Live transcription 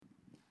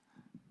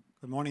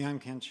Good morning, I'm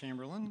Ken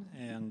Chamberlain,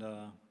 and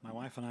my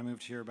wife and I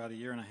moved here about a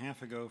year and a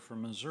half ago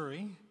from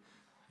Missouri,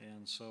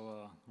 and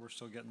so we're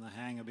still getting the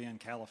hang of being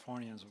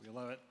Californians. We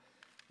love it.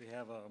 We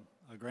have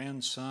a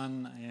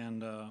grandson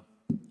and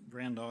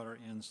granddaughter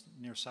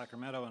near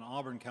Sacramento in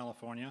Auburn,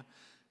 California,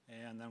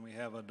 and then we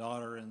have a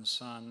daughter and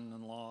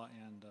son-in-law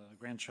and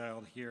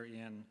grandchild here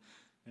in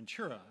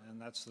Ventura,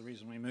 and that's the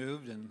reason we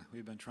moved, and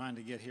we've been trying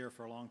to get here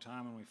for a long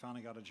time, and we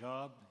finally got a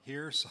job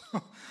here, so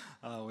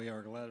we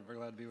are very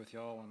glad to be with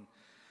y'all. And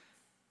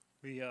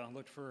we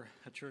looked for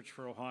a church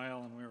for a while,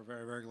 and we were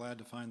very, very glad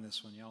to find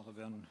this one. Y'all have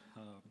been,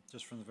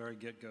 just from the very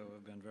get-go,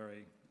 have been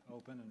very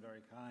open and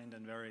very kind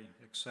and very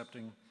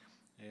accepting,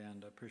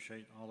 and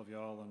appreciate all of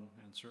y'all, and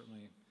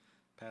certainly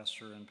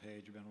Pastor and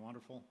Paige have been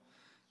wonderful,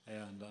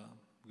 and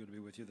good to be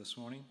with you this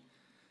morning.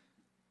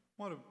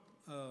 I want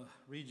to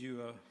read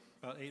you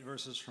about 8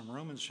 verses from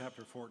Romans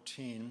chapter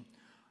 14.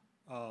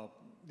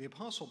 The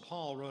Apostle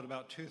Paul wrote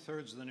about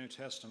 2/3 of the New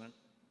Testament.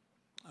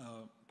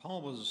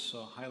 Paul was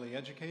highly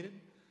educated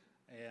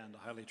and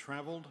highly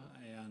traveled,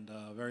 and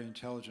a very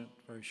intelligent,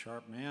 very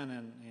sharp man,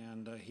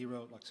 and he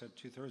wrote, like I said,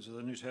 2/3 of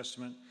the New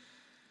Testament,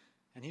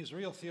 and he was a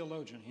real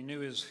theologian. He knew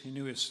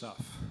his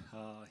stuff.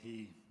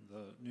 The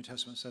New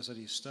Testament says that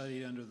he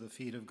studied under the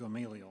feet of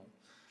Gamaliel.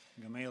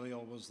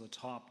 Gamaliel was the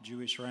top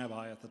Jewish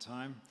rabbi at the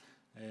time,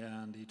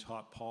 and he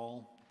taught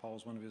Paul. Paul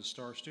was one of his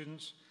star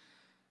students,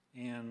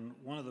 and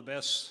one of the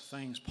best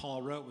things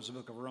Paul wrote was the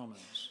book of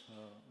Romans.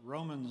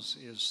 Romans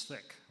is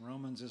thick.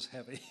 Romans is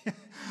heavy.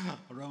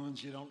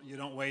 Romans you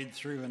don't wade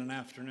through in an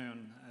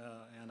afternoon.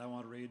 And I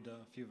want to read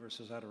a few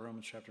verses out of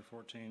Romans chapter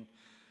 14.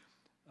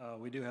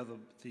 We do have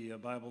the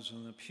Bibles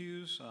in the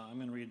pews. I'm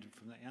going to read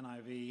from the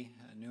NIV,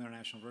 New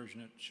International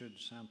Version. It should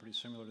sound pretty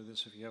similar to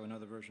this if you have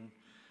another version.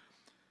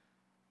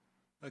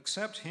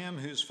 Accept him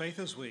whose faith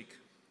is weak,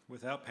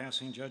 without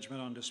passing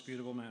judgment on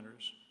disputable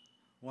matters.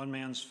 One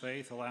man's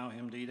faith allow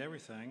him to eat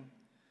everything,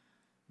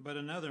 but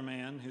another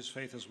man whose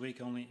faith is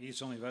weak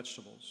eats only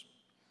vegetables.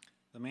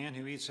 The man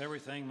who eats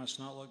everything must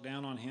not look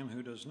down on him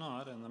who does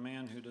not, and the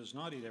man who does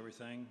not eat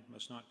everything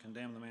must not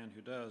condemn the man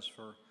who does,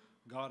 for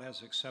God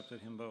has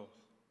accepted him both.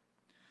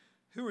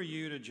 Who are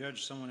you to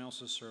judge someone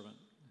else's servant?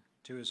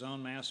 To his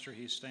own master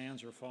he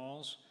stands or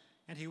falls,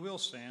 and he will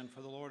stand,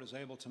 for the Lord is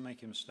able to make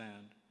him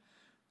stand.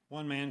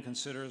 One man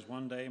considers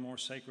one day more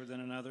sacred than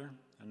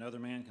another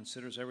man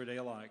considers every day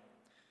alike.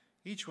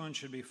 Each one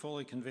should be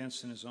fully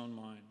convinced in his own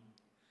mind.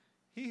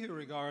 He who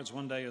regards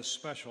one day as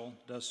special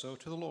does so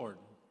to the Lord.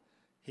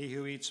 He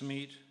who eats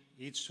meat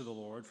eats to the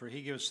Lord, for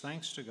he gives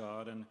thanks to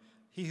God, and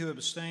he who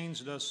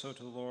abstains does so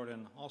to the Lord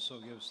and also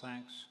gives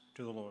thanks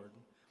to the Lord.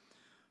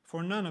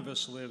 For none of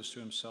us lives to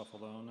himself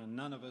alone, and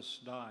none of us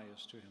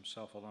dies to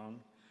himself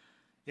alone.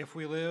 If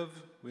we live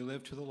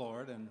to the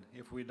Lord, and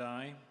if we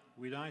die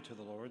to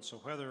the Lord. So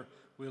whether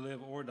we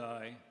live or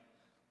die,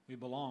 we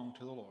belong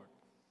to the Lord.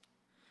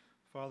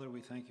 Father,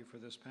 we thank you for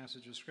this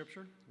passage of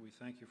Scripture. We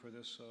thank you for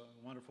this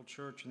wonderful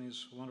church and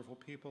these wonderful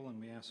people, and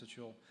we ask that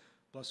you'll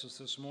bless us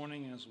this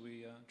morning as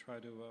we try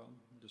to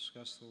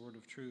discuss the word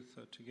of truth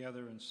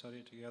together and study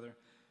it together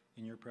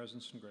in your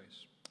presence and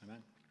grace.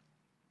 Amen.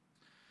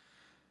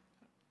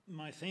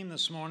 My theme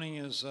this morning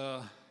is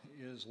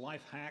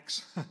life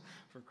hacks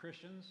for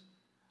Christians.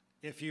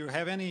 If you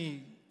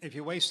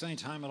waste any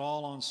time at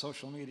all on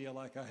social media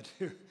like I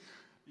do,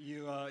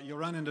 you'll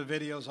run into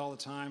videos all the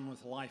time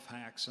with life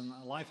hacks. And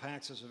life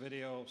hacks is a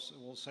video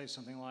will say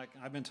something like,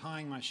 I've been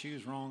tying my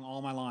shoes wrong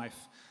all my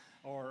life,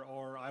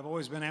 or I've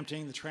always been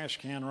emptying the trash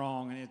can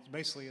wrong. And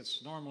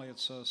it's normally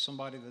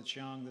somebody that's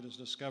young that has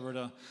discovered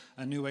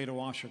a new way to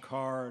wash a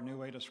car, or a new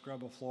way to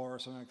scrub a floor, or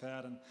something like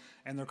that,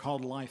 and they're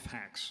called life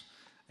hacks.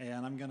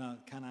 And I'm going to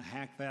kind of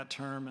hack that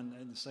term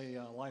and say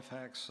life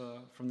hacks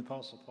from the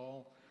Apostle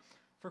Paul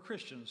for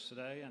Christians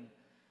today, and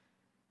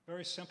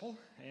very simple,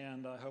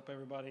 and I hope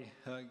everybody,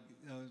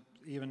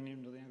 even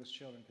the youngest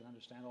children, can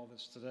understand all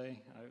this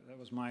today. That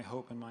was my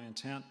hope and my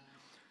intent.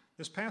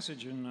 This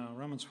passage in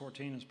Romans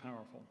 14 is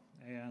powerful,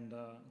 and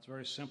it's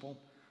very simple.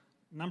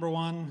 Number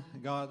one,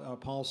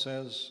 Paul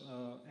says,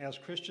 as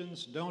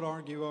Christians, don't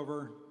argue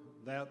over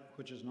that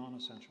which is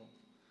non-essential.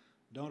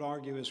 Don't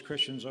argue as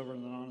Christians over the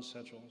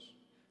non-essentials.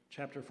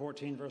 Chapter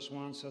 14, verse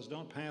 1 says,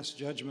 don't pass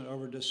judgment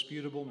over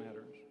disputable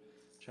matters.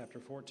 Chapter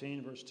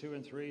 14, verse 2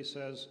 and 3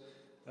 says,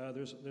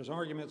 there's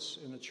arguments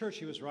in the church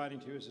he was writing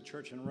to, is the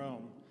church in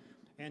Rome.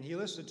 And he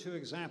listed 2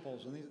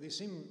 examples, and these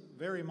seem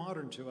very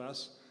modern to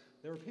us.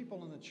 There were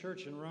people in the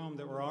church in Rome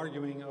that were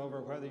arguing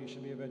over whether you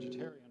should be a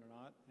vegetarian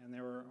or not, and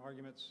there were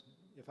arguments.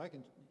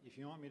 If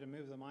you want me to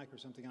move the mic or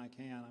something, I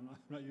can. I'm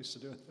not used to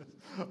doing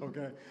this.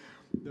 Okay.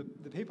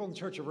 The people in the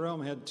church of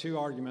Rome had 2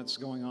 arguments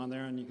going on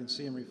there, and you can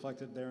see them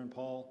reflected there in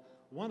Paul.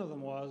 One of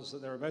them was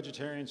that there were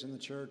vegetarians in the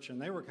church, and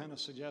they were kind of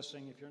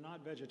suggesting if you're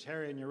not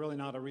vegetarian, you're really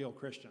not a real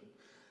Christian.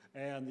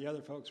 And the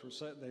other folks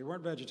they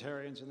weren't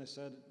vegetarians, and they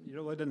said, you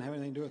really didn't have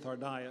anything to do with our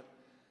diet.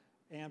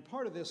 And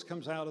part of this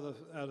comes out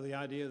of the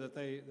idea that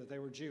they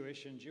were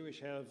Jewish, and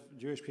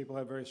Jewish people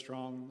have very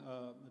strong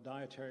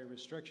dietary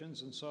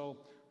restrictions, and so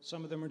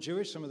some of them were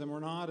Jewish, some of them were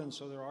not, and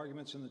so there are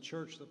arguments in the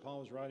church that Paul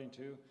was writing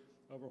to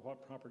over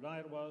what proper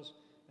diet was.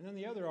 And then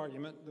the other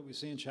argument that we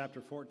see in chapter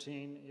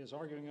 14 is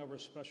arguing over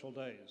special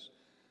days,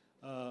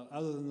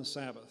 other than the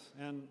Sabbath.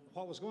 And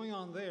what was going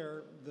on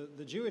there,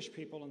 the Jewish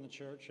people in the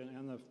church,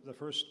 and the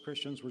first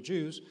Christians were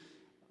Jews,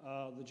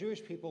 the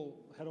Jewish people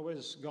had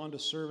always gone to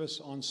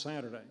service on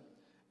Saturday.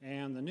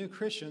 And the new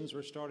Christians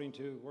were starting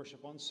to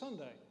worship on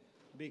Sunday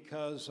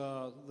because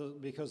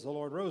the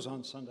Lord rose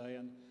on Sunday.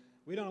 And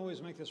we don't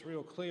always make this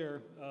real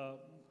clear.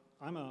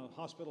 I'm a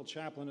hospital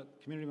chaplain at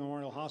Community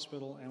Memorial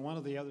Hospital, and one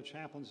of the other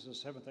chaplains is a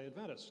Seventh-day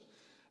Adventist.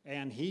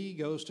 And he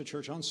goes to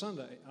church on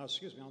Saturday.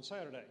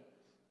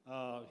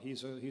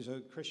 He's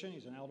a Christian,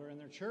 he's an elder in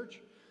their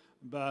church,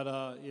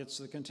 but it's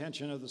the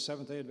contention of the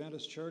Seventh-day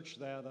Adventist church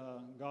that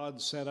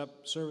God set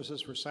up services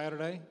for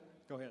Saturday.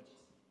 Go ahead.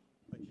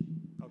 Thank you.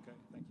 Okay,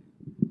 thank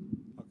you.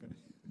 Okay.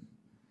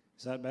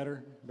 Is that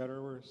better? Better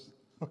or worse?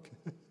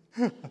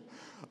 Okay.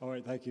 All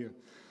right, thank you.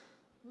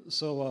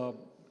 So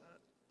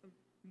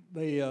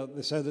they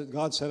said that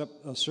God set up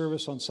a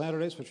service on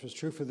Saturdays, which was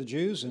true for the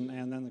Jews, and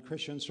then the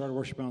Christians started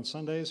worshiping on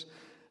Sundays.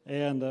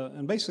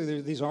 And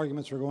basically these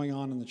arguments were going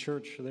on in the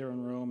church there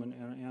in Rome,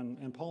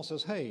 and Paul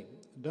says, hey,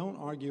 don't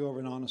argue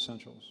over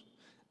non-essentials.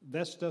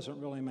 This doesn't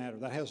really matter.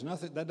 That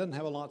doesn't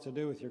have a lot to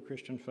do with your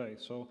Christian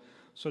faith, so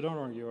don't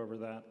argue over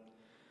that.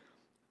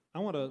 I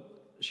want to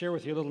share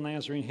with you a little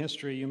Nazarene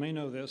history. You may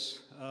know this,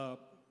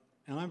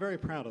 and I'm very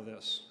proud of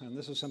this, and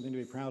this is something to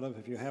be proud of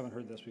if you haven't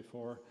heard this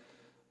before.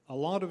 A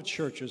lot of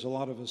churches,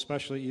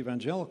 especially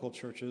evangelical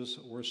churches,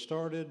 were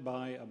started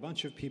by a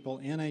bunch of people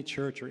in a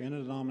church or in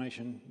a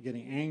denomination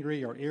getting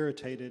angry or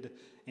irritated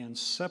and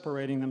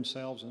separating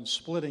themselves and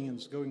splitting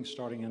and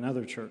starting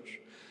another church.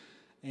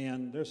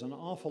 And there's an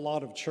awful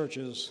lot of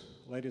churches,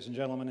 ladies and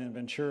gentlemen, in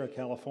Ventura,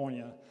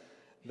 California,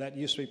 that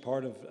used to be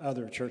part of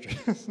other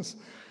churches.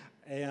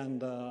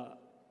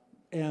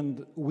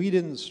 and we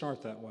didn't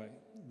start that way.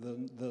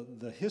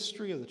 The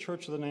history of the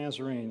Church of the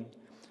Nazarene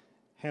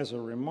has a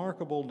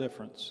remarkable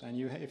difference. And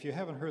if you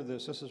haven't heard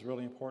this, this is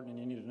really important and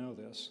you need to know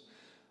this.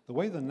 The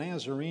way the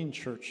Nazarene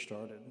church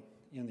started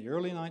in the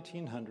early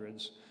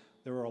 1900s,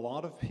 there were a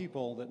lot of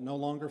people that no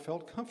longer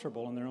felt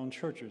comfortable in their own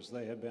churches.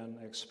 They had been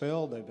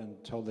expelled, they'd been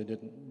told they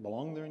didn't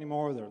belong there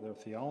anymore, their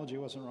theology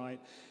wasn't right.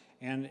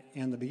 And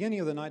in the beginning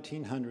of the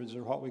 1900s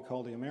are what we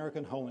call the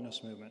American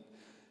Holiness Movement.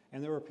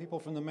 And there were people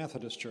from the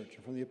Methodist Church,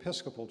 and from the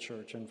Episcopal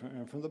Church,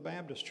 and from the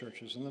Baptist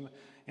churches,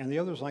 and the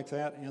others like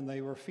that, and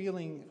they were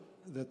feeling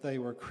that they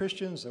were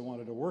Christians, they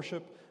wanted to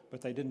worship, but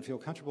they didn't feel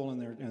comfortable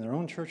in their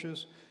own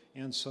churches.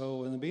 And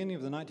so in the beginning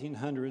of the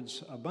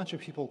 1900s, a bunch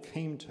of people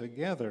came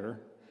together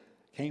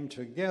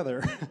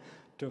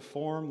to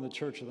form the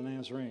Church of the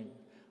Nazarene.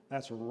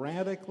 That's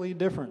radically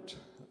different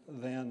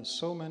than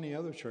so many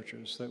other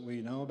churches that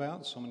we know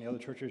about, so many other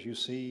churches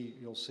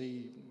you'll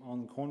see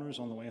on the corners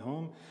on the way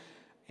home.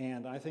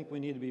 And I think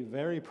we need to be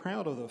very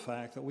proud of the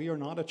fact that we are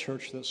not a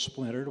church that's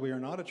splintered. We are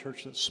not a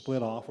church that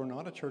split off. We're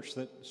not a church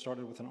that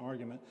started with an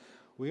argument.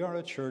 We are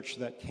a church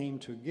that came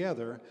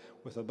together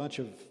with a bunch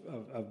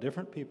of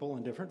different people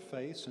and different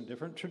faiths and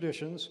different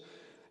traditions.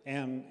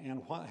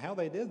 And how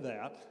they did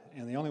that,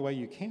 and the only way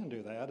you can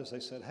do that, is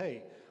they said,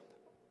 hey,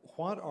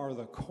 what are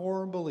the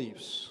core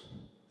beliefs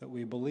that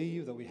we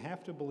believe, that we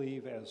have to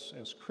believe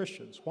as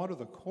Christians? What are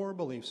the core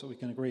beliefs that we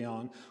can agree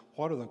on?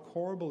 What are the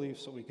core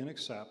beliefs that we can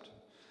accept?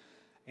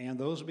 And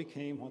those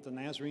became what the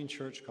Nazarene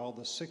Church called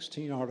the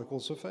 16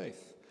 Articles of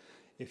Faith.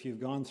 If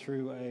you've gone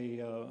through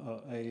a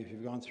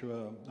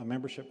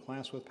membership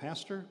class with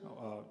Pastor,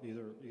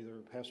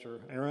 either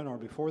Pastor Aaron or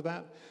before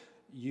that,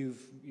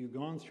 you've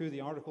gone through the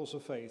Articles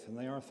of Faith, and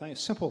they are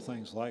simple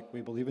things like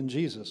we believe in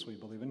Jesus, we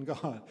believe in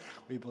God,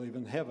 we believe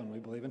in heaven, we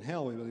believe in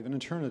hell, we believe in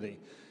eternity.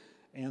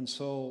 And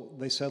so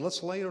they said,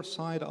 let's lay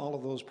aside all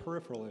of those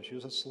peripheral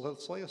issues.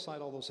 Let's lay aside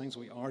all those things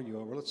we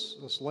argue over.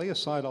 Let's lay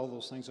aside all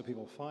those things that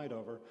people fight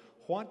over.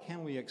 What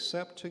can we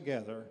accept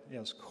together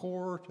as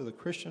core to the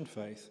Christian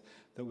faith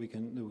that we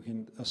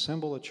can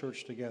assemble a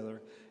church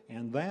together?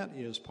 And that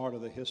is part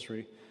of the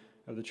history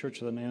of the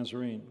Church of the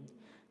Nazarene.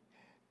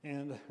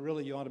 And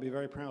really, you ought to be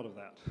very proud of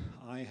that.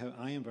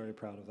 I am very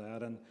proud of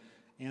that.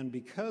 And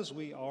because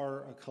we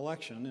are a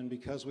collection, and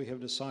because we have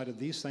decided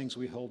these things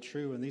we hold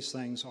true and these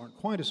things aren't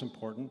quite as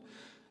important,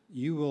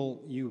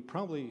 you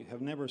probably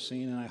have never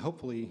seen, and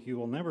hopefully you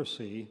will never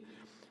see,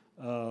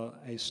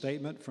 a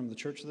statement from the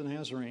Church of the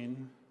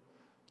Nazarene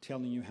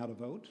telling you how to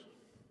vote,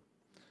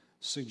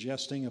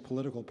 suggesting a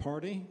political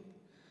party,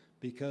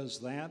 because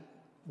that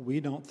we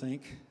don't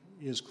think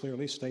is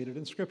clearly stated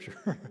in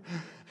Scripture.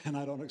 And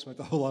I don't expect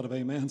a whole lot of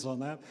amens on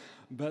that.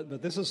 But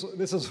this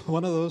is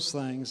one of those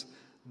things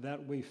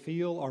that we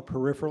feel are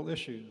peripheral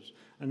issues.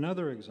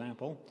 Another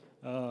example,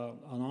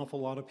 an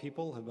awful lot of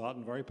people have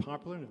gotten very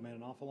popular and have made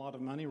an awful lot of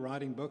money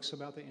writing books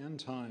about the end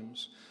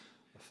times,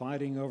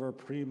 fighting over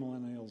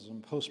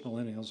premillennialism,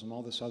 postmillennialism,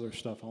 all this other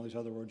stuff, all these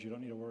other words you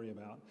don't need to worry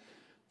about.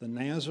 The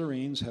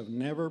Nazarenes have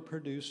never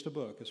produced a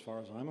book, as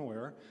far as I'm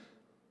aware,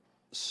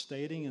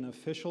 stating an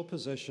official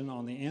position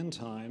on the end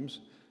times,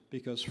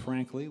 because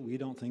frankly, we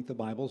don't think the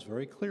Bible's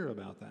very clear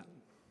about that.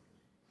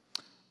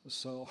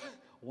 So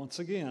Once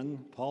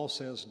again, Paul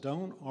says,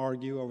 don't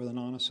argue over the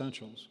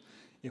non-essentials.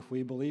 If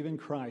we believe in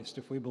Christ,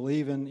 if we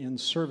believe in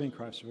serving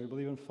Christ, if we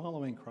believe in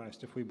following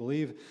Christ, if we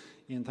believe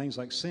in things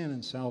like sin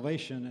and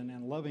salvation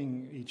and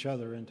loving each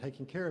other and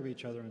taking care of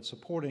each other and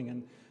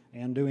supporting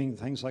and doing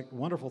things like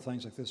wonderful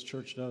things like this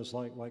church does,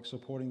 like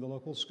supporting the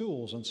local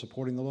schools and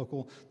supporting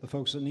the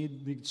folks that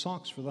need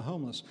socks for the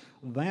homeless,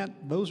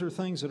 those are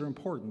things that are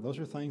important. Those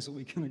are things that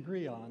we can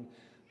agree on.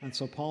 And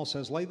so Paul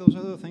says, lay those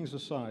other things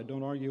aside.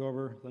 Don't argue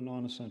over the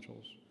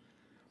non-essentials.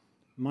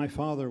 My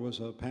father was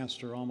a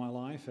pastor all my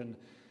life, and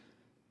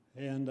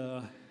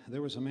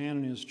there was a man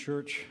in his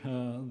church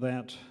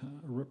that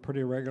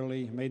pretty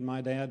regularly made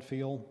my dad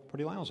feel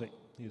pretty lousy.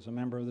 He was a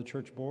member of the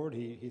church board.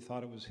 He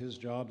thought it was his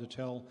job to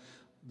tell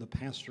the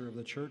pastor of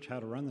the church how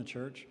to run the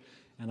church.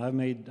 And I've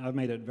made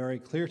it very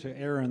clear to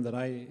Aaron that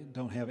I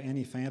don't have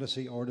any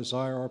fantasy or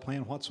desire or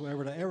plan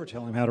whatsoever to ever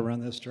tell him how to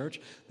run this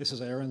church. This is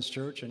Aaron's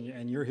church,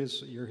 and you're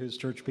his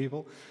church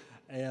people.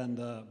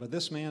 But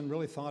this man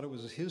really thought it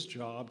was his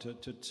job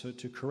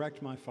to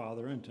correct my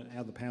father and to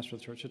have the pastor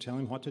of the church to tell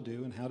him what to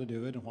do and how to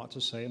do it and what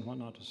to say and what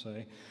not to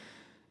say.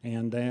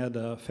 And Dad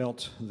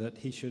felt that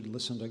he should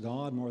listen to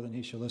God more than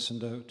he should listen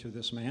to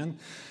this man.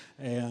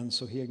 And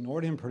so he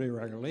ignored him pretty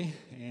regularly.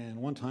 And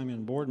one time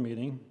in board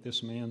meeting,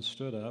 this man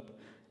stood up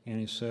and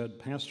he said,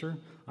 "Pastor,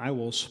 I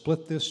will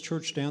split this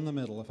church down the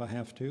middle if I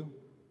have to."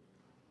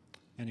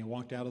 And he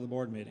walked out of the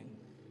board meeting.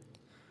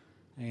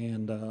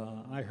 And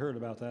I heard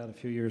about that a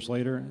few years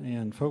later.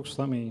 And folks,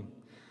 let me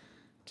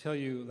tell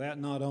you, that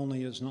not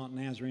only is not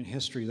Nazarene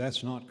history,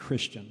 that's not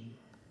Christian.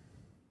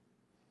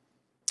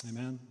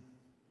 Amen?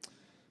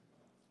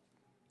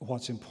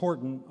 What's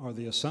important are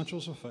the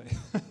essentials of faith.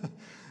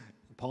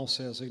 Paul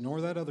says,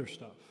 ignore that other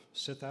stuff.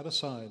 Set that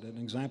aside. An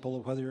example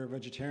of whether you're a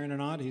vegetarian or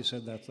not, he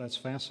said that's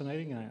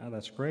fascinating.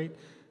 That's great.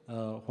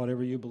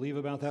 Whatever you believe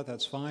about that,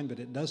 that's fine. But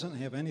it doesn't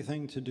have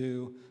anything to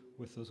do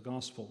with the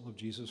gospel of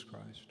Jesus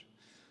Christ.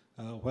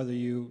 Whether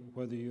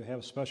you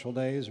have special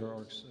days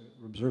or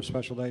observe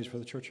special days for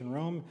the church in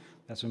Rome,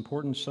 that's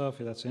important stuff.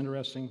 That's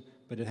interesting.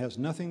 But it has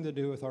nothing to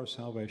do with our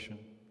salvation.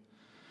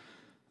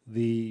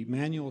 The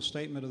manual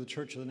statement of the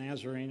Church of the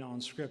Nazarene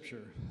on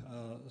Scripture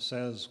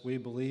says we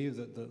believe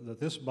that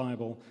this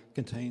Bible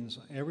contains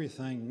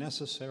everything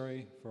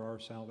necessary for our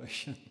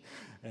salvation,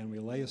 and we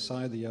lay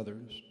aside the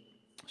others.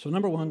 So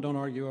number one, don't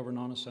argue over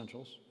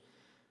non-essentials.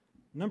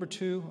 Number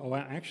two,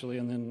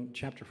 and then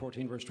chapter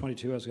 14, verse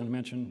 22, I was going to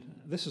mention,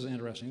 this is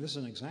interesting. This is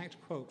an exact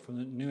quote from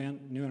the New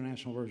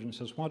International Version. It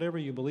says, whatever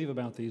you believe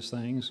about these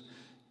things,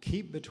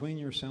 keep between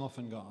yourself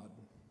and God.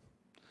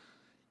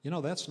 You know,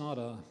 that's not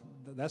a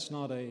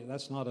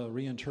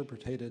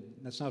reinterpreted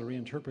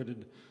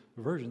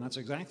version. That's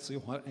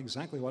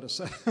exactly what it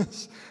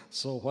says.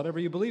 So whatever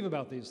you believe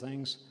about these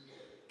things,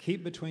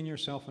 keep between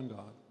yourself and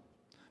God.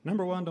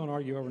 Number one, don't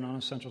argue over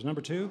non-essentials.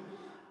 Number two,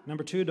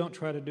 don't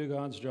try to do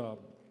God's job.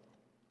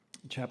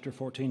 Chapter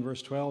 14,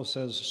 verse 12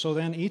 says, so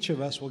then each of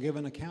us will give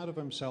an account of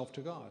himself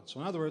to God. So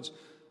in other words,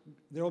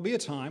 there will be a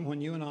time when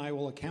you and I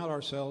will give an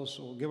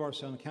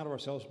account of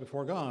ourselves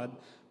before God,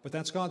 but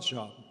that's God's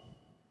job.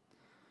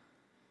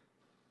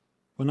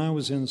 When I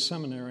was in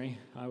seminary,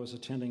 I was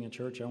attending a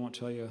church. I won't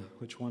tell you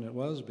which one it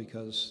was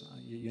because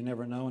you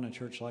never know in a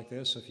church like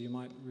this if you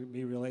might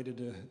be related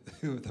to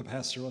who the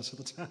pastor was at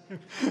the time.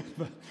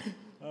 But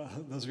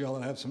those of y'all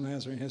that have some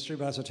Nazarene history,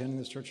 but I was attending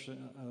this church,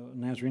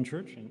 Nazarene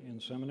church in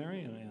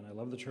seminary, and I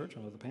love the church. I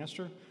love the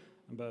pastor.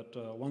 But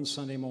one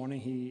Sunday morning,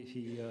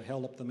 he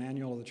held up the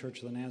manual of the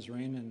Church of the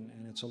Nazarene,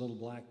 and it's a little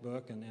black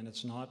book, and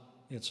it's not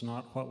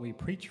what we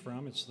preach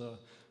from. It's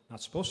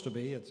not supposed to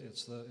be.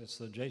 It's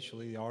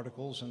the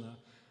articles and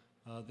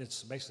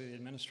it's basically the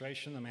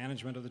administration, the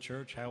management of the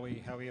church, how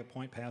we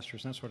appoint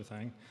pastors and that sort of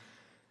thing.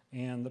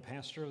 And the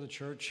pastor of the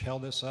church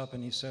held this up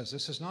and he says,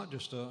 "This is not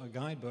just a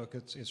guidebook.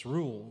 It's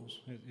rules.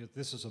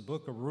 This is a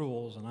book of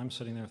rules." And I'm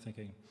sitting there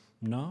thinking,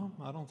 "No,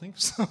 I don't think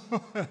so."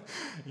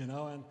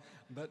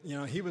 But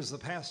he was the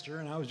pastor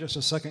and I was just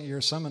a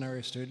second-year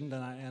seminary student,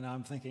 and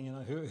I'm thinking,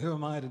 who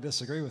am I to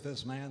disagree with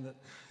this man that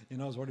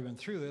has already been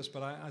through this?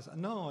 But I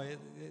no,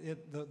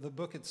 the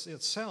book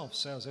itself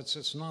says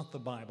it's not the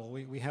Bible.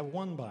 We have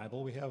one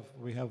Bible. We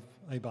have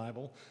a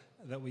Bible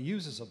that we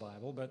use as a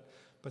Bible,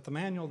 but the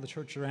manual of the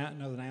Church of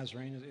the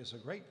Nazarene is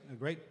a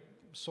great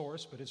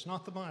source, but it's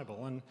not the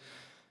Bible. And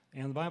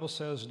the Bible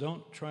says,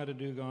 don't try to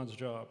do God's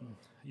job.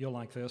 You'll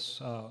like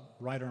this.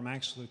 Writer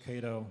Max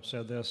Lucado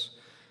said this: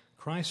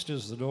 Christ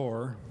is the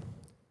door,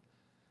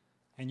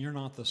 and you're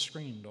not the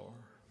screen door,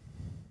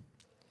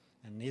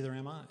 and neither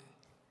am I.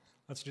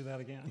 Let's do that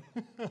again.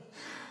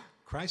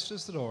 Christ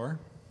is the door,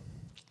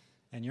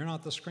 and you're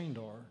not the screen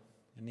door,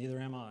 and neither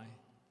am I.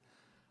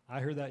 I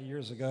heard that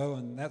years ago,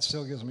 and that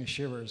still gives me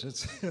shivers.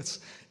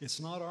 It's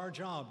not our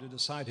job to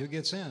decide who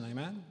gets in.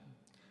 Amen.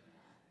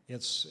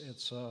 It's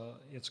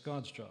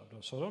God's job.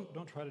 So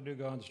don't try to do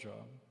God's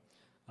job.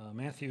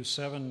 Matthew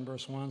 7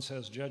 verse 1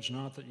 says, "Judge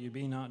not that you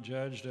be not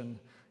judged."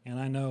 And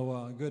I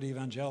know good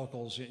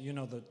evangelicals. You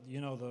know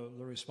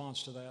the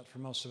response to that for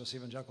most of us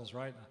evangelicals,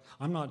 right?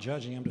 I'm not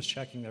judging. I'm just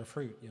checking their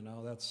fruit.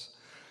 That's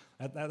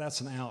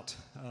That's an out.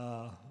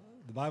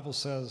 The Bible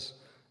says,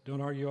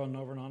 don't argue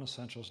over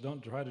non-essentials.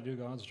 Don't try to do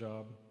God's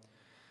job.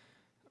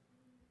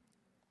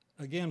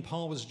 Again,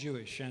 Paul was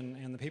Jewish,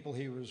 and the people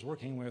he was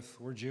working with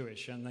were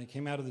Jewish, and they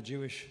came out of the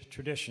Jewish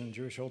tradition,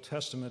 Jewish Old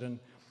Testament,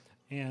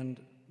 and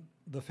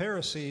the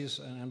Pharisees,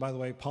 and by the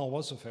way, Paul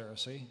was a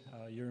Pharisee.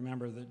 You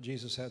remember that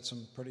Jesus had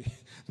some pretty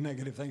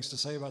negative things to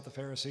say about the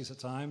Pharisees at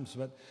times,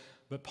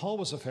 but Paul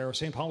was a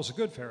Pharisee, and Paul was a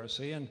good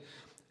Pharisee,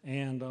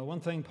 and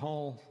one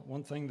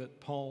thing that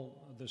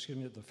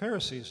the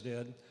Pharisees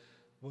did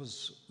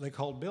was they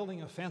called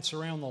building a fence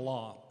around the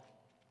law.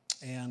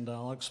 And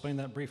I'll explain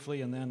that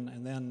briefly, and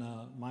then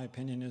my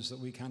opinion is that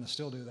we kind of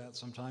still do that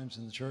sometimes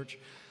in the church.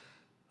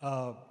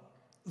 The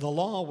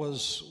law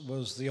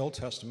was the Old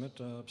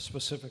Testament,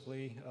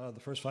 specifically the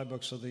first 5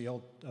 books of the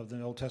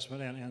Old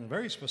Testament, and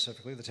very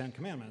specifically the 10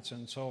 Commandments.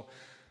 And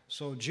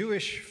so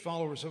Jewish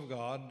followers of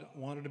God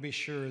wanted to be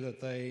sure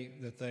that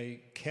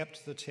they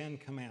kept the 10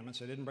 Commandments.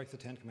 They didn't break the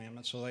 10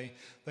 Commandments. So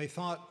they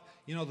thought,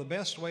 the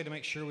best way to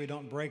make sure we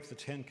don't break the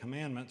 10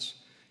 Commandments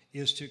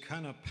is to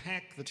kind of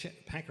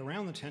pack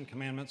around the 10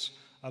 Commandments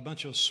a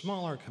bunch of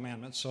smaller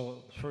commandments.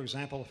 So, for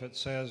example, if it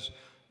says,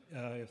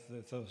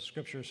 if the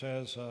Scripture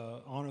says,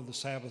 honor the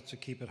Sabbath to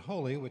keep it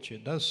holy, which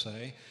it does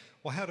say,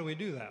 well, how do we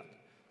do that?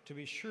 To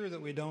be sure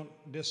that we don't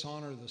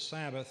dishonor the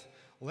Sabbath,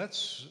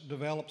 let's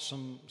develop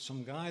some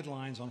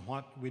guidelines on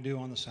what we do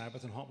on the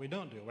Sabbath and what we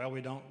don't do. Well,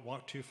 we don't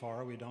walk too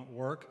far. We don't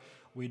work.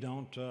 We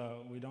don't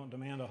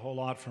demand a whole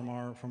lot from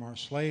our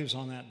slaves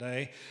on that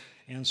day.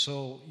 And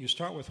so you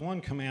start with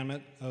one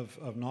commandment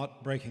of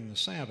not breaking the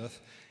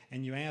Sabbath,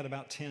 and you add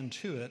about 10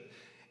 to it.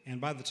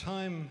 And by the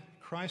time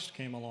Christ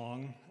came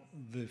along,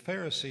 the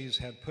Pharisees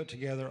had put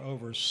together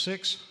over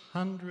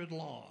 600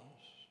 laws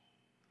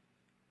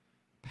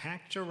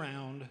packed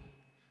around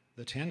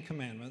the 10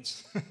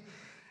 Commandments.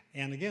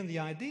 And again, the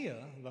idea,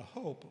 the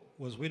hope,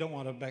 was we don't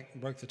want to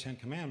break the 10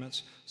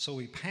 Commandments, so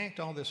we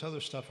packed all this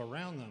other stuff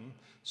around them.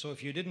 So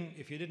if you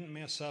didn't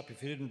mess up,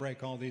 if you didn't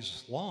break all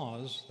these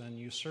laws, then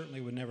you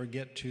certainly would never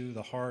get to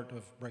the heart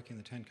of breaking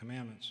the 10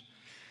 Commandments.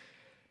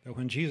 But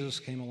when Jesus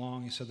came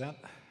along, he said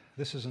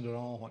this isn't at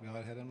all what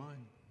God had in mind.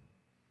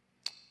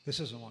 This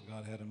isn't what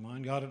God had in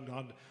mind.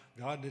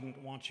 God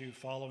didn't want you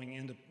following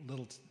into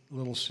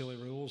little silly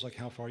rules like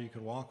how far you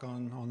could walk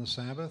on the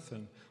Sabbath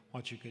and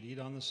what you could eat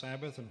on the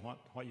Sabbath and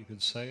what you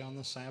could say on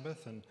the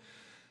Sabbath. And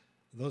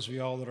those of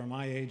you all that are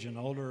my age and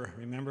older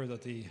remember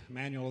that the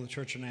manual of the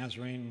Church of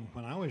Nazarene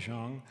when I was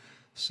young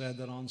said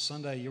that on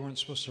Sunday you weren't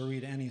supposed to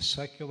read any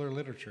secular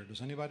literature.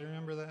 Does anybody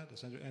remember that?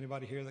 Does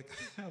anybody hear that?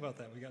 How about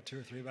that? We got 2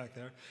 or 3 back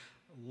there.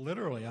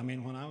 Literally, I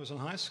mean, when I was in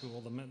high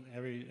school,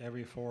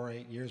 every 4 or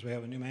 8 years we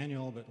have a new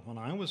manual, but when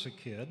I was a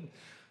kid,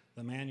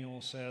 the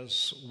manual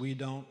says we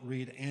don't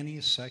read any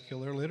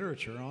secular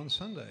literature on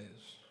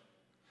Sundays.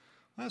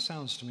 That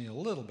sounds to me a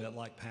little bit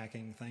like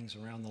packing things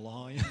around the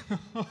law,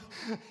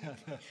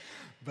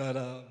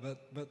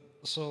 But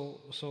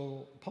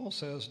so Paul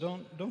says,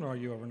 don't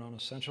argue over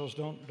non-essentials.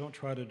 Don't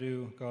try to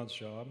do God's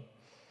job.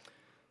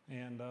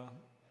 And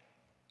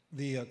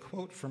the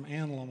quote from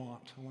Anne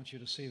Lamott, I want you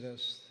to see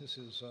this. This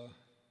is,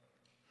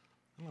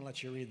 I'm going to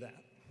let you read that.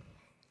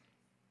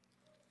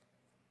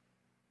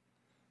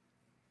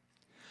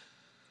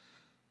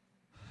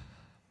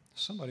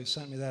 Somebody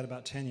sent me that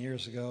about 10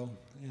 years ago,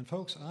 and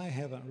folks, I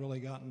haven't really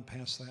gotten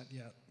past that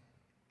yet.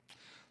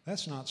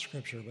 That's not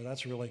Scripture, but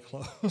that's really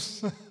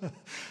close.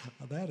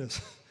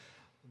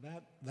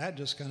 That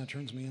just kind of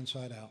turns me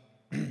inside out.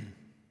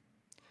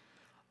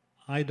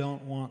 I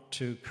don't want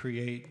to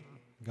create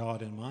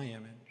God in my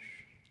image.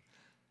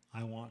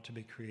 I want to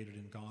be created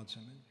in God's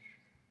image.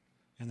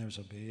 And there's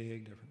a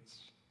big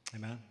difference.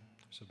 Amen?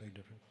 There's a big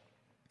difference.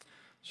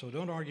 So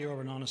don't argue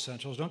over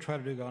non-essentials. Don't try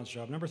to do God's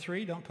job. Number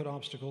 3, don't put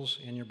obstacles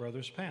in your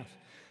brother's path.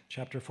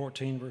 Chapter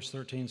 14, verse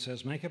 13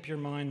 says, make up your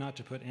mind not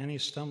to put any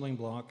stumbling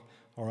block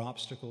or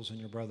obstacles in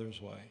your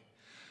brother's way.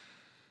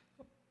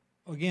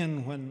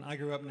 Again, when I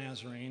grew up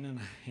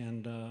Nazarene,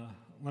 and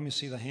let me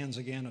see the hands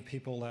again of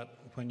people that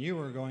when you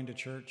were going to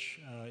church,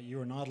 you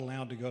were not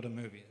allowed to go to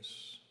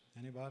movies.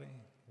 Anybody?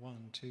 1,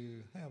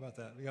 2, how about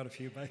that? We got a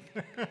few back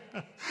there.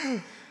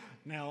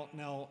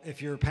 Now, if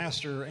you're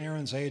Pastor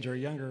Aaron's age or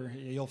younger,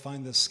 you'll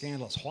find this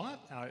scandalous. What?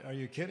 Are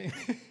you kidding?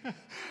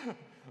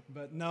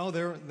 But no,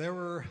 there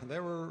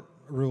were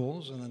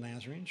rules in the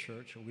Nazarene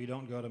church. We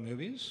don't go to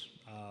movies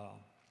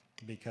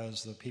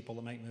because the people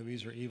that make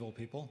movies are evil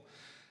people.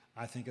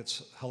 I think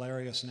it's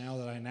hilarious now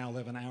that I now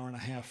live an hour and a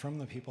half from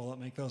the people that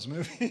make those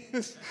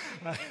movies.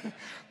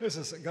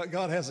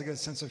 God has a good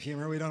sense of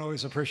humor. We don't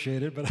always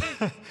appreciate it, but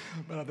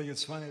I think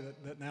it's funny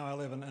that now I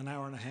live an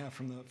hour and a half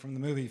from the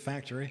movie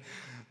factory.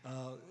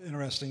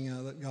 Interesting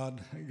that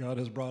God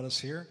has brought us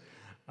here,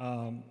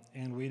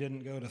 and we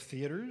didn't go to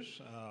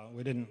theaters.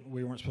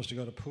 We weren't supposed to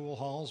go to pool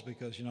halls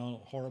because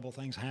horrible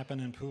things happen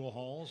in pool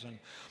halls,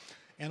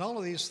 and all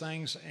of these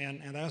things.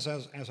 And as I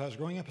was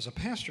growing up as a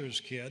pastor's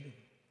kid.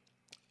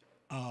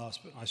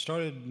 I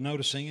started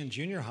noticing in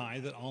junior high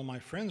that all my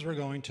friends were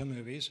going to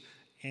movies,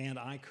 and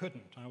I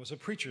couldn't. I was a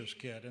preacher's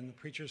kid, and the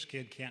preacher's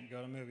kid can't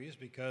go to movies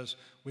because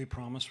we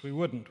promised we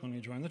wouldn't when we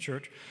joined the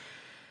church.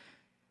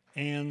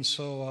 And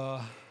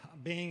so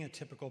being a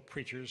typical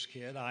preacher's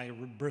kid, I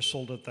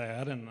bristled at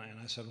that, and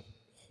I said,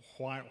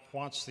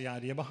 what's the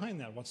idea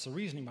behind that? What's the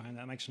reasoning behind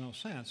that? It makes no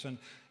sense.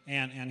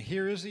 And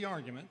here is the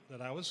argument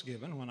that I was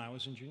given when I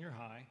was in junior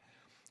high.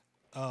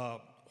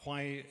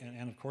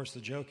 And of course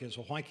the joke is,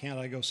 well, why can't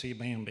I go see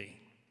Bambi?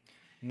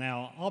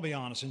 Now, I'll be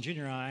honest, in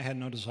junior high I had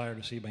no desire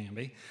to see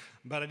Bambi,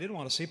 but I did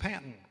want to see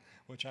Patton,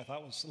 which I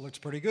thought looked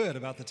pretty good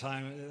about the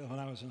time when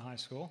I was in high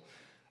school.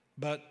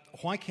 But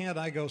why can't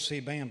I go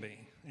see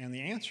Bambi? And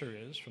the answer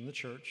is, from the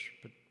church,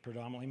 but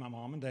predominantly my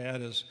mom and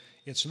dad, is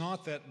it's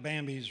not that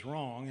Bambi's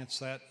wrong, it's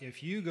that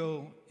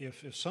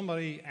if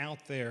somebody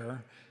out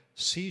there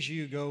sees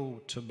you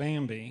go to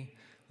Bambi,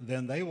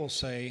 then they will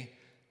say,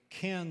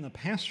 Ken, the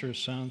pastor's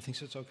son,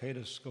 thinks it's okay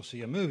to go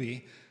see a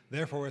movie,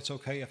 therefore it's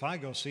okay if I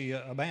go see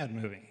a bad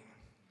movie.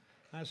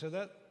 And I said,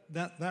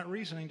 that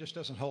reasoning just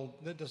doesn't hold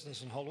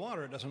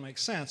water. It doesn't make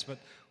sense. But,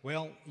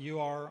 well, you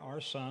are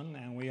our son,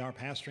 and we are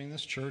pastoring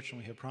this church, and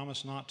we have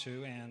promised not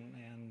to,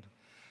 and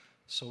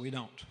so we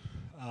don't.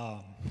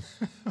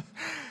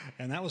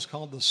 And that was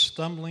called the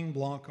stumbling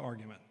block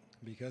argument.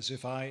 Because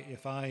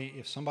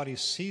if somebody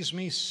sees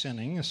me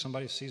sinning, if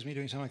somebody sees me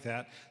doing something like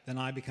that, then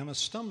I become a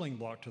stumbling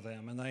block to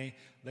them, and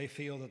they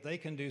feel that they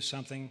can do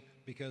something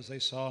because they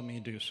saw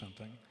me do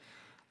something.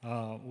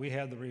 We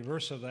had the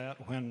reverse of that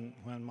when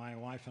my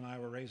wife and I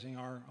were raising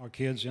our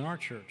kids in our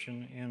church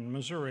in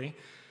Missouri.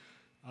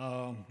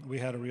 We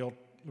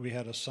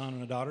had a son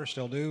and a daughter,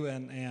 still do,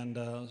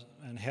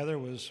 and Heather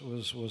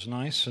was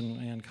nice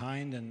and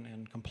kind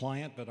and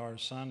compliant, but our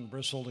son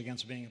bristled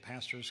against being a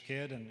pastor's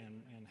kid and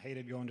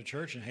hated going to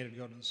church and hated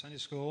going to Sunday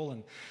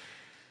school,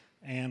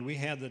 and we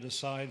had to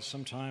decide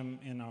sometime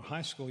in our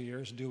high school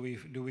years, do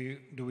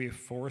we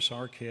force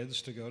our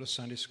kids to go to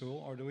Sunday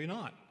school or do we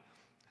not?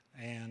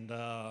 And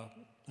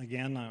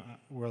again,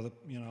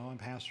 I'm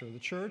pastor of the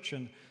church,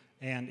 and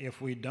if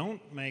we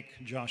don't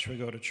make Joshua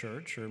go to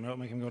church or don't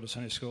make him go to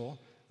Sunday school,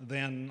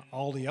 then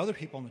all the other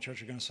people in the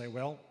church are going to say,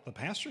 well, the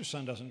pastor's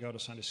son doesn't go to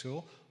Sunday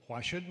school.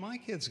 Why should my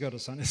kids go to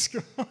Sunday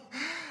school?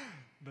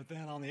 But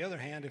then on the other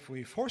hand, if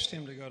we forced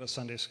him to go to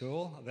Sunday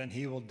school, then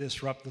he will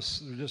disrupt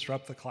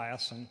the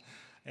class.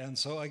 And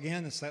so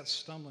again, it's that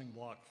stumbling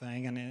block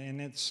thing,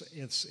 and it's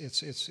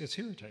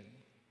irritating.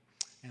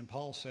 And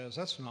Paul says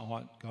that's not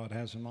what God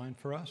has in mind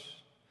for us.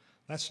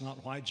 That's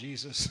not why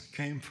Jesus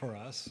came for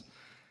us.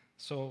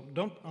 So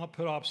don't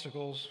put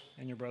obstacles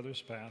in your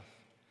brother's path.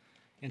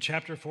 In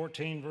chapter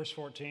 14, verse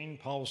 14,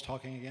 Paul was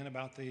talking again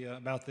about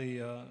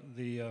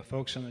the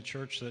folks in the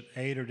church that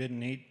ate or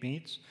didn't eat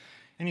meats.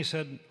 And he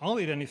said, I'll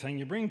eat anything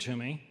you bring to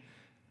me,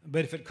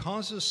 but if it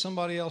causes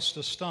somebody else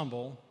to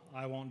stumble,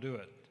 I won't do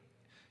it.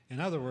 In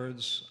other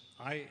words,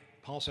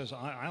 Paul says,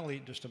 I'll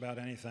eat just about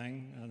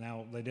anything.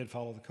 Now, they did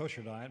follow the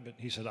kosher diet, but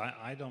he said,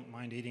 I don't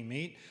mind eating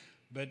meat.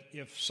 But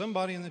if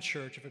somebody in the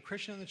church, if a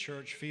Christian in the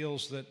church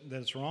feels that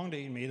it's wrong to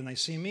eat meat and they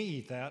see me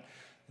eat that,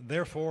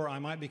 therefore I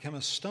might become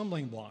a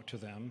stumbling block to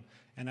them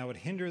and I would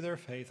hinder their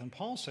faith. And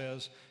Paul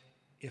says,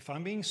 if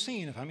I'm being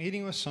seen, if I'm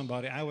eating with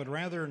somebody, I would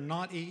rather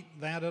not eat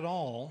that at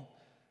all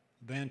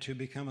than to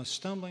become a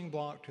stumbling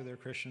block to their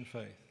Christian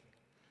faith.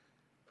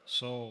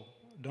 So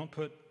don't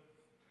put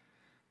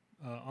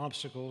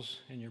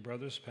obstacles in your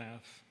brother's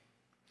path.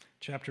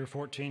 Chapter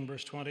 14,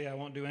 verse 20, I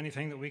won't do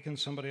anything that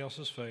weakens somebody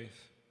else's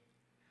faith.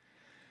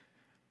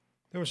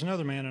 There was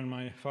another man in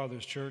my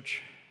father's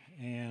church,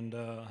 and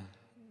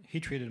he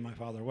treated my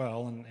father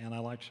well, and I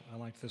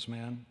liked this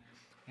man.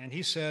 And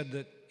he said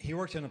that he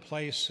worked in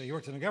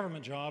a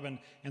government job, and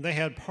they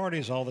had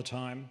parties all the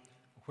time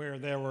where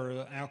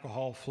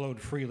alcohol flowed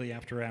freely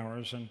after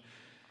hours,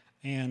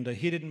 and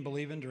he didn't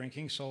believe in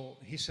drinking. So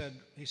he said,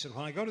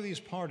 when I go to these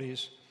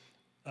parties,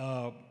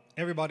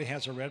 everybody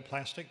has a red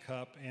plastic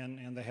cup,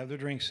 and they have their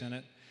drinks in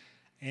it.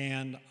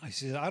 And I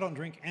said, I don't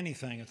drink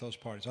anything at those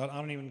parties. I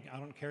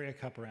don't carry a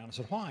cup around. I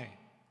said, why?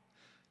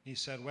 He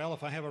said, well,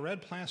 if I have a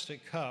red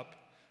plastic cup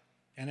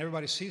and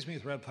everybody sees me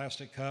with a red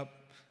plastic cup,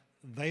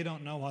 they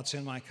don't know what's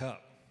in my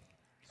cup.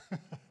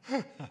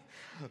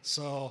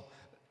 So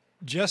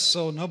just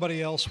so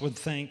nobody else would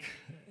think,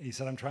 he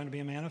said, I'm trying to be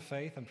a man of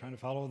faith. I'm trying to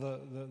follow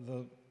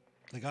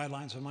the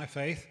guidelines of my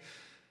faith.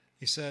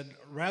 He said,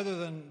 rather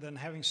than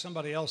having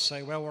somebody else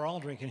say, well, we're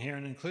all drinking here,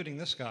 and including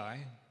this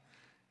guy,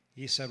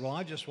 he said, well,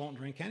 I just won't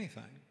drink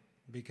anything,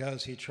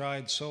 because he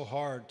tried so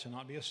hard to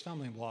not be a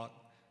stumbling block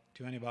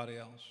to anybody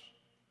else.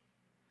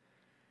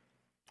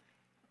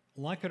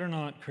 Like it or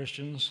not,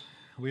 Christians,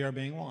 we are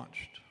being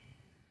watched.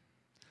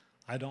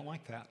 I don't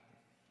like that.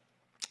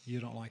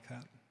 You don't like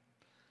that.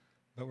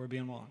 But we're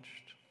being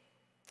watched.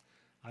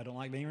 I don't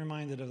like being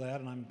reminded of that,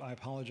 and I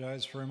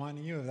apologize for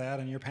reminding you of that,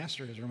 and your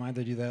pastor has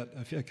reminded you that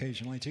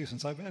occasionally too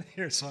since I've been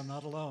here, so I'm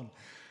not alone.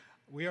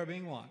 We are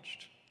being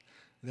watched.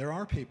 There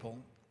are people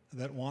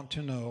that want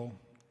to know,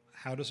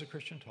 how does a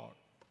Christian talk?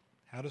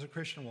 How does a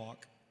Christian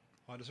walk?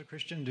 What does a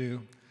Christian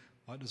do?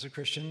 What does a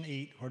Christian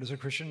eat? Where does a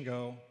Christian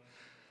go?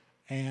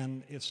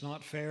 And it's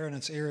not fair and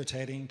it's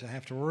irritating to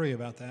have to worry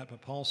about that, but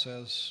Paul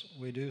says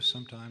we do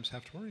sometimes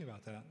have to worry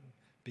about that,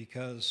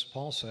 because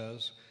Paul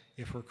says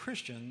if we're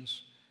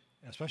Christians,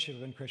 especially if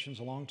we've been Christians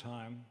a long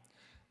time,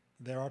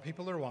 there are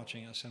people that are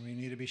watching us, and we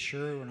need to be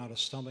sure we're not a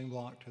stumbling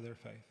block to their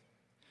faith.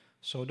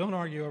 So don't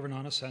argue over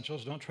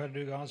non-essentials. Don't try to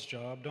do God's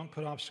job. Don't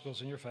put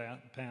obstacles in your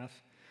path.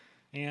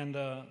 And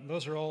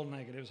those are all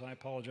negatives. I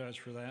apologize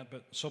for that.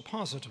 But so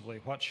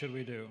positively, what should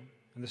we do?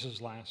 And this is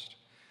last.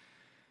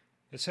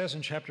 It says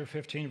in chapter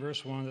 15,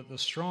 verse 1, that the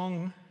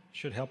strong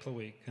should help the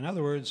weak. In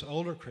other words,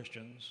 older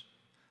Christians,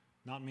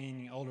 not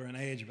meaning older in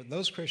age, but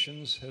those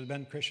Christians who have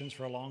been Christians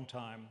for a long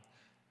time,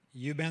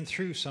 you've been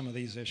through some of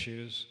these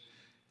issues.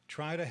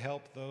 Try to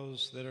help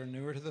those that are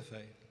newer to the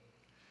faith.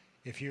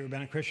 If you've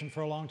been a Christian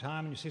for a long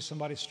time and you see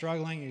somebody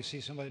struggling, you see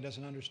somebody that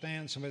doesn't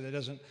understand, somebody that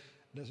doesn't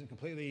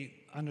completely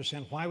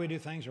understand why we do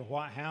things or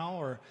how,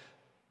 or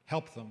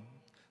help them.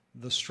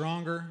 The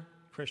stronger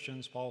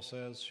Christians, Paul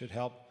says, should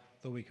help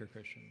the weaker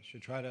Christians,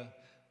 should try to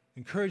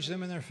encourage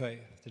them in their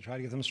faith, to try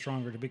to get them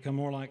stronger, to become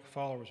more like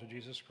followers of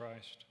Jesus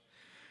Christ.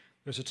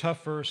 There's a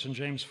tough verse in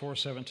James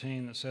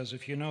 4:17 that says,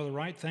 if you know the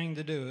right thing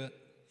to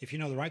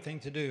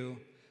do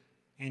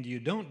and you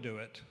don't do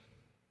it,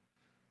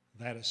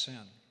 that is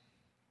sin.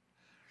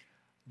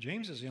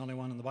 James is the only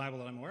one in the Bible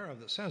that I'm aware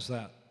of that says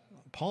that.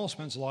 Paul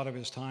spends a lot of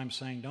his time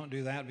saying don't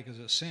do that because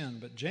it's sin,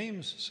 but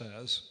James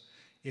says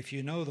if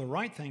you know the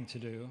right thing to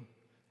do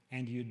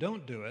and you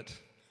don't do it,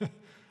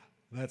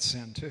 that's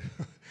sin too.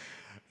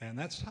 And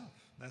that's tough.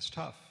 That's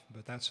tough,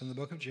 but that's in the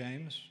book of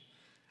James.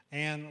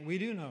 And we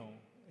do know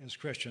as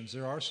Christians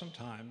there are some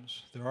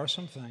times, there are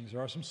some things,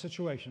 there are some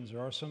situations,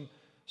 there are some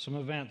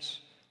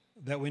events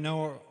that we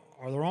know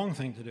are the wrong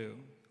thing to do.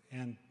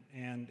 And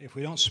if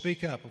we don't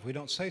speak up, if we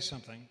don't say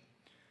something,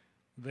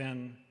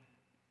 then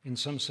in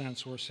some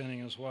sense we're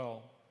sinning as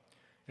well.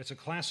 It's a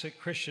classic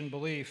Christian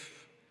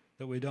belief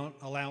that we don't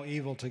allow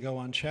evil to go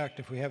unchecked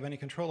if we have any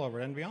control over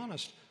it. And to be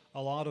honest,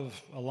 a lot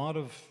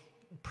of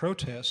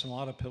protests and a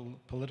lot of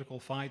political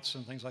fights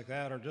and things like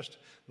that are just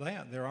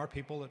that. There are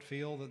people that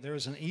feel that there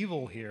is an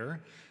evil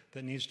here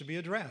that needs to be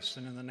addressed.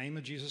 And in the name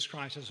of Jesus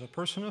Christ, as a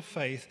person of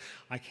faith,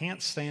 I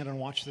can't stand and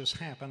watch this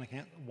happen. I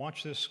can't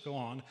watch this go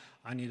on.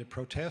 I need to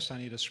protest. I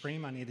need to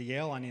scream. I need to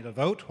yell. I need to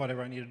vote,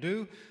 whatever I need to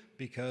do,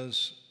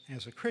 because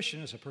as a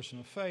Christian, as a person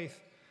of faith,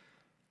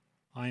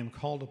 I am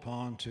called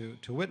upon to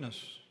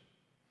witness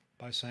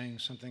by saying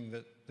something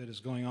that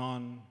is going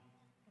on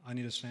I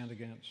need to stand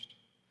against.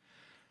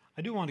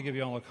 I do want to give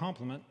you all a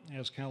compliment.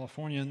 As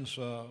Californians,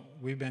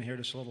 we've been here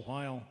just a little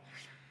while.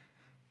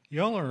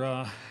 Y'all are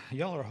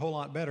a whole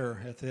lot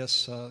better at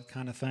this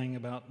kind of thing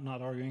about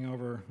not arguing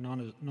over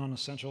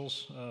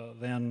non-essentials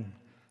than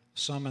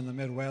some in the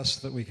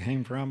Midwest that we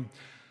came from.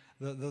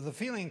 The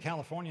feeling in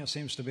California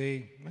seems to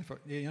be,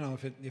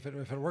 if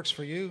it works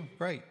for you,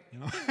 great.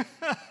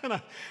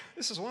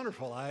 This is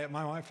wonderful.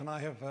 My wife and I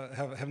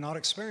have not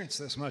experienced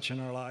this much in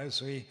our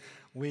lives.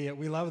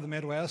 We love the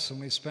Midwest, and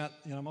we spent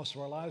most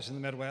of our lives in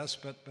the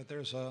Midwest. But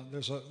there's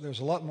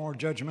a lot more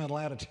judgmental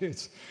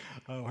attitudes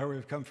where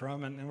we've come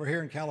from, and we're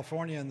here in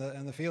California, and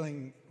the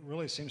feeling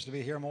really seems to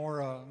be here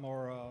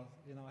more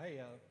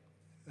hey.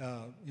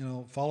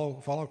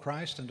 Follow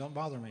Christ and don't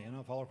bother me.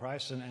 Follow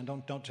Christ and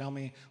don't tell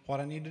me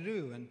what I need to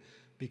do. And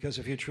because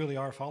if you truly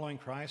are following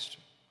Christ,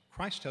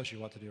 Christ tells you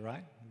what to do,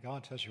 right?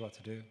 God tells you what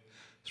to do.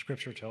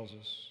 Scripture tells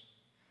us.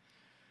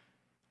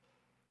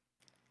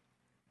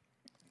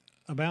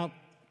 About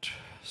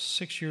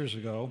 6 years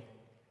ago,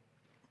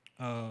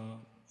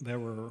 there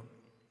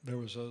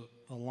was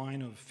a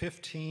line of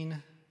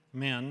 15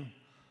 men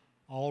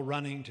all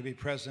running to be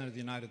president of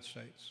the United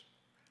States.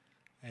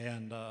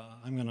 And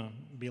I'm going to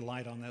be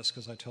light on this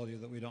because I told you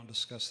that we don't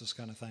discuss this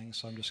kind of thing,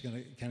 so I'm just going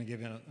to kind of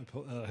give you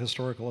a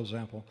historical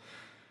example.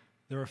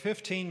 There were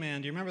 15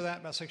 men. Do you remember that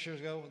about 6 years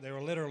ago? There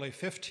were literally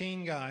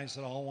 15 guys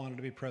that all wanted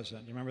to be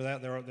president. Do you remember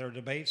that? There were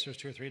debates. There's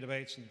 2 or 3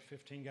 debates, and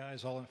 15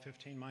 guys all in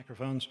 15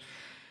 microphones.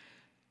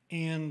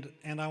 And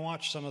I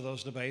watched some of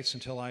those debates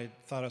until I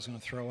thought I was going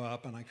to throw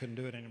up, and I couldn't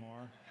do it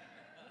anymore.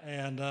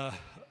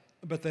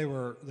 But they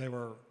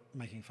were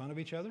making fun of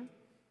each other.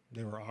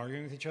 They were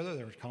arguing with each other.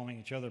 They were calling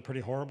each other pretty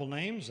horrible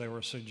names. They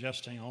were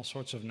suggesting all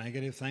sorts of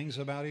negative things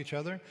about each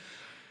other.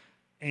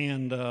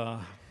 And the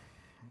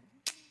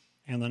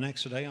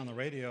next day on the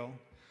radio,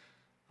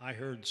 I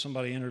heard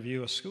somebody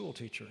interview a school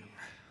teacher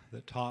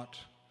that taught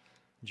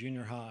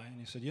junior high. And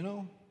he said,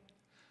 and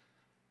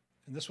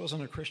this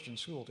wasn't a Christian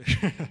school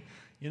teacher,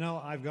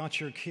 I've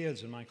got your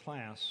kids in my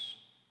class,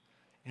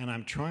 and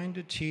I'm trying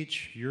to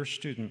teach your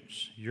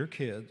students, your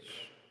kids,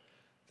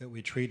 that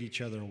we treat each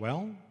other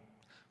well.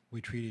 We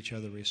treat each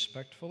other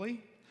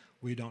respectfully.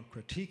 We don't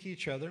critique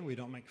each other. We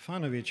don't make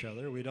fun of each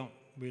other. We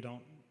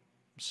don't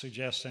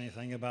suggest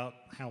anything about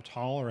how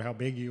tall or how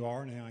big you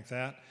are, anything like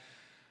that.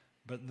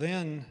 But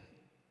then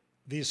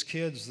these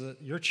kids,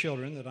 your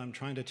children that I'm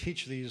trying to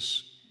teach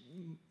these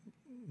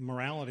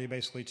morality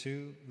basically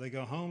to, they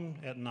go home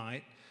at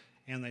night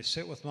and they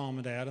sit with mom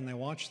and dad and they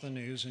watch the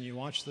news and you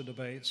watch the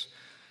debates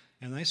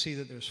and they see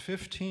that there's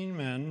 15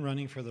 men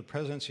running for the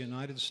presidency of the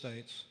United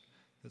States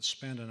that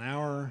spend an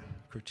hour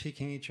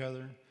critiquing each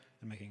other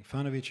and making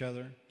fun of each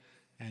other,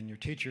 and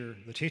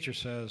the teacher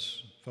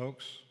says,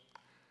 folks,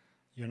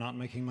 you're not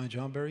making my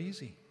job very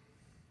easy.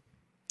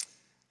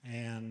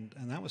 And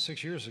that was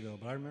 6 years ago,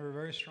 but I remember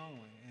very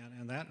strongly,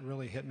 and that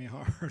really hit me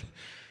hard,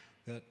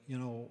 that, you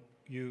know,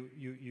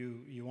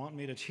 you want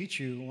me to teach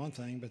you one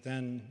thing, but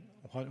then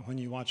when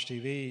you watch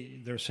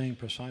TV, they're saying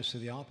precisely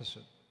the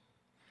opposite.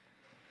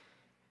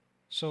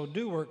 So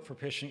do work for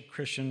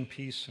Christian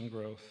peace and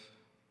growth.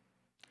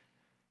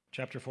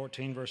 Chapter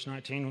 14, verse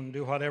 19,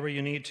 do whatever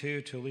you need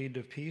to lead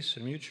to peace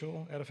and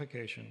mutual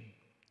edification.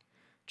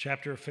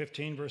 Chapter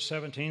 15, verse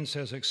 17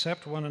 says,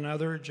 accept one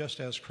another just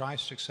as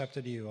Christ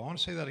accepted you. I want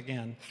to say that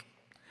again.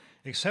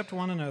 Accept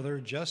one another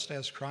just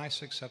as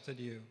Christ accepted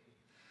you.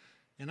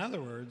 In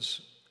other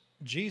words,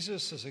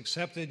 Jesus has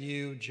accepted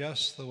you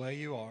just the way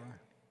you are,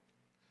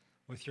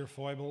 with your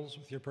foibles,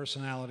 with your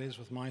personalities,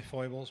 with my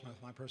foibles,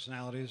 with my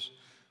personalities,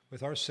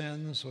 with our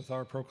sins, with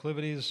our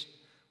proclivities,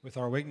 with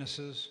our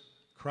weaknesses.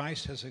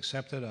 Christ has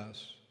accepted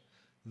us.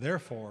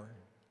 Therefore,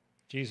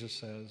 Jesus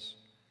says,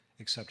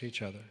 accept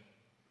each other.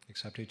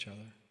 Accept each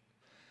other.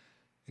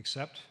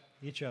 Accept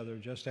each other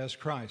just as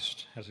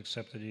Christ has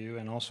accepted you.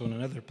 And also in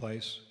another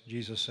place,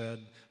 Jesus said,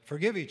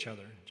 forgive each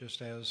other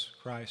just as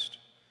Christ,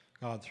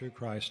 God through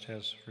Christ,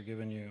 has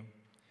forgiven you.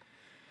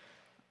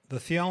 The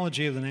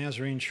theology of the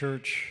Nazarene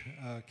Church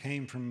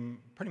came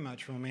pretty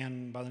much from a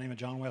man by the name of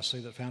John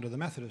Wesley that founded the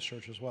Methodist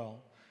Church as well.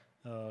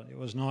 It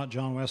was not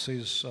John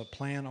Wesley's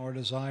plan or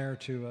desire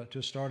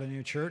to start a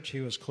new church. He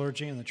was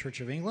clergy in the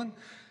Church of England,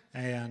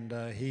 and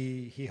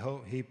he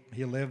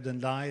lived and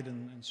died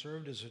and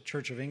served as a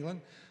Church of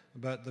England.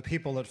 But the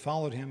people that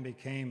followed him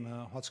became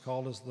what's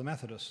called as the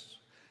Methodists,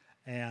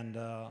 and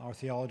our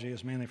theology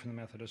is mainly from the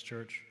Methodist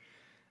Church.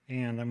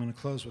 And I'm going to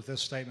close with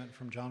this statement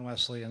from John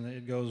Wesley, and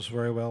it goes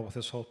very well with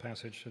this whole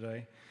passage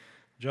today.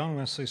 John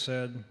Wesley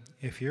said,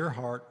 if your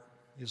heart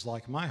is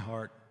like my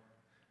heart,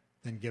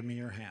 then give me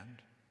your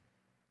hand.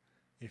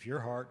 If your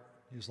heart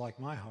is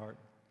like my heart,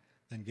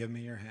 then give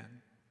me your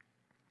hand.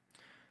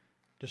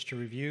 Just to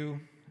review,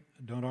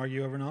 don't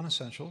argue over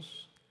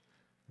non-essentials.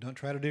 Don't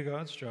try to do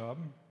God's job.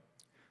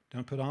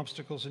 Don't put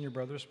obstacles in your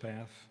brother's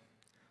path.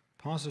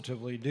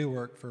 Positively do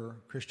work for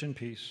Christian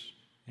peace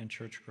and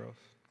church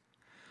growth.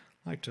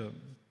 I'd like to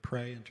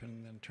pray and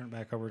then turn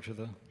back over to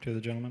the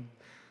gentleman.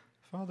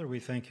 Father, we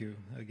thank you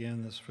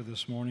again for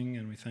this morning,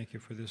 and we thank you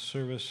for this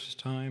service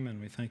time, and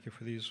we thank you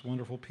for these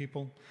wonderful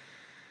people.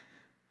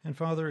 And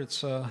Father,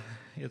 it's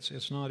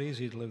not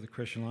easy to live the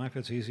Christian life.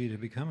 It's easy to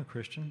become a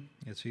Christian.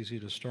 It's easy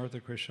to start the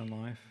Christian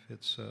life.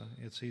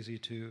 It's easy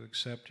to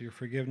accept your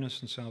forgiveness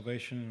and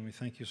salvation, and we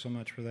thank you so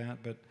much for that.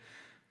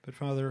 But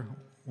Father,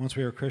 once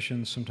we are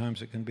Christians,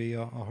 sometimes it can be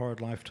a hard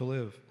life to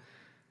live.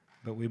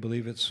 But we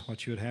believe it's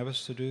what you would have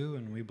us to do,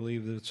 and we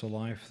believe that it's a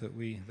life that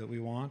we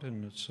want,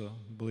 and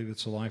believe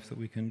it's a life that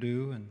we can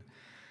do.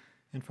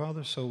 And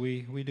Father, so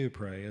we do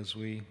pray as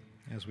we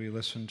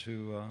listen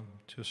to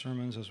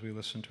sermons, as we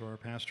listen to our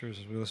pastors,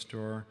 as we listen to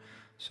our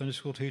Sunday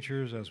school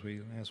teachers, as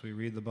we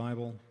read the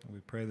Bible.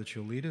 We pray that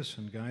you'll lead us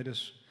and guide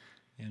us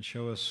and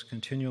show us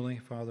continually,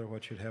 Father,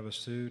 what you'd have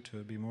us do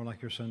to be more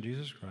like your Son,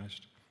 Jesus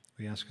Christ.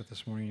 We ask it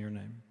this morning in your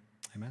name.